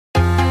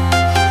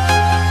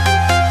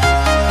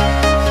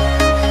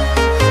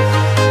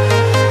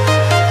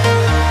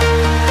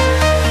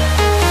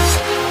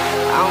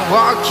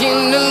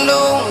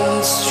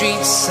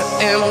so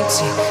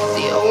empty.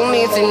 The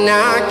only thing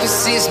I can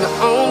see is my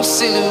own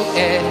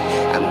silhouette.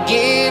 I'm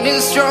getting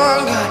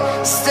stronger,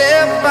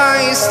 step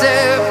by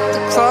step.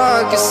 The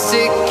clock is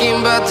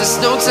ticking, but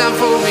there's no time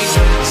for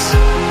regrets.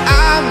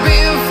 I've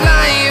been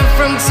flying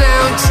from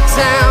town to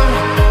town,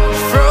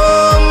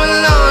 from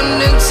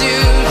London to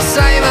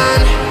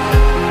Taiwan.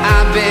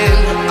 I've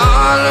been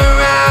all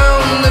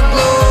around the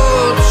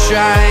globe,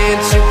 trying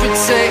to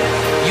protect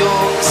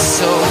your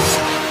soul.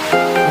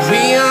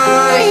 We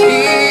are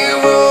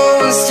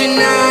heroes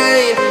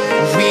tonight.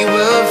 We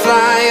will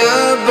fly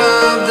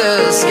above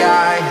the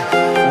sky.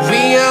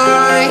 We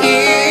are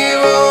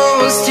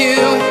heroes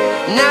tonight.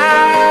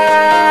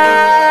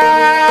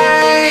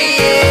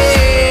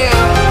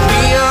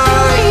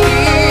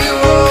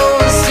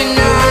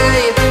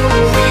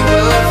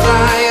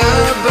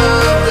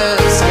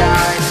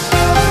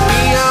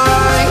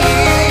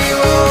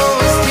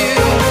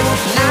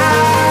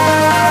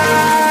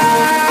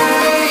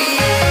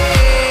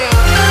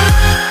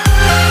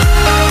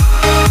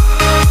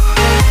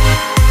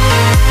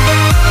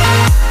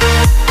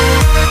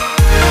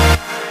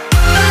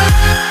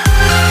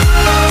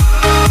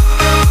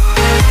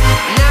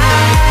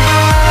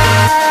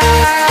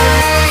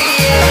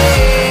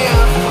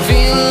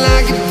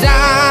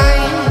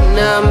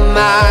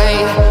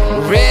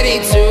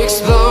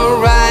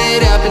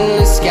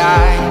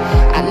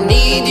 I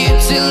need you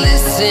to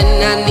listen,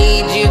 I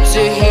need you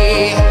to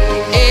hear,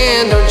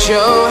 and don't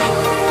show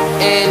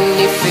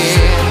any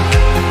fear.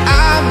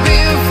 I've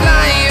been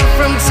flying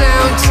from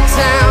town to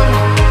town,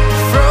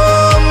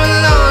 from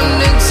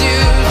London to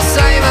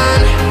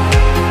Taiwan.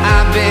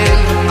 I've been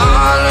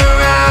all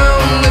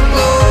around the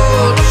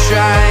globe,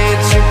 trying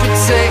to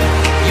protect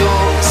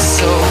your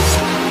soul.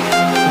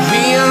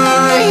 We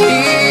are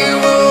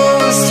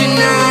heroes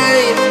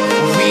tonight.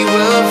 We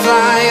will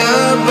fly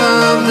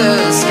above the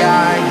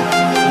sky.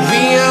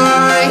 We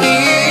are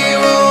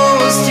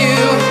heroes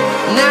tonight.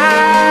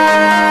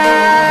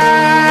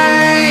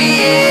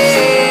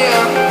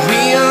 Yeah.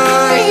 We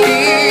are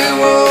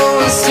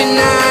heroes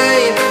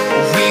tonight.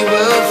 We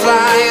will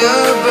fly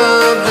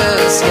above the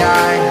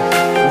sky.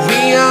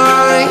 We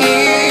are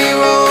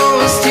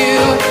heroes tonight.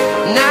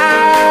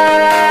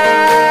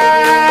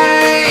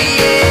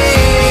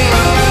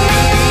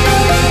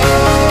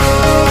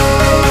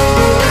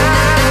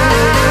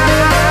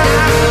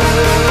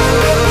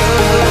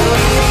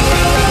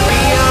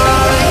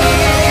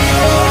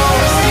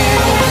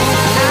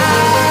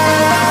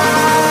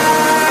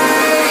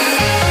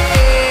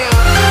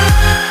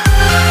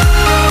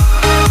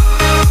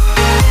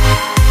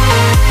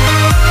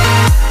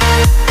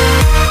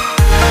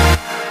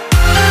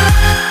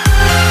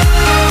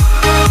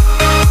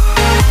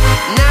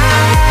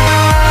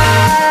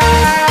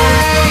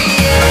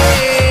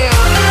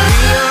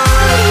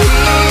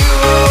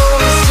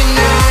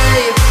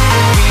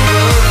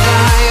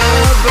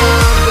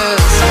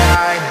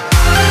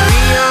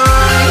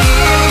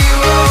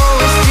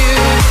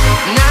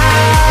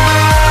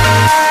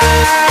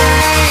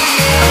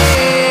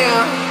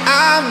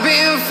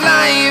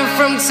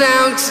 From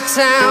town to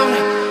town,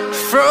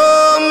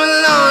 from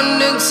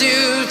London to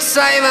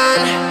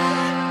Taiwan.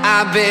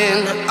 I've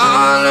been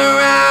all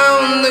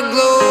around the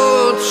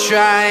globe,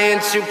 trying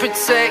to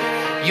protect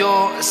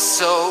your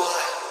soul.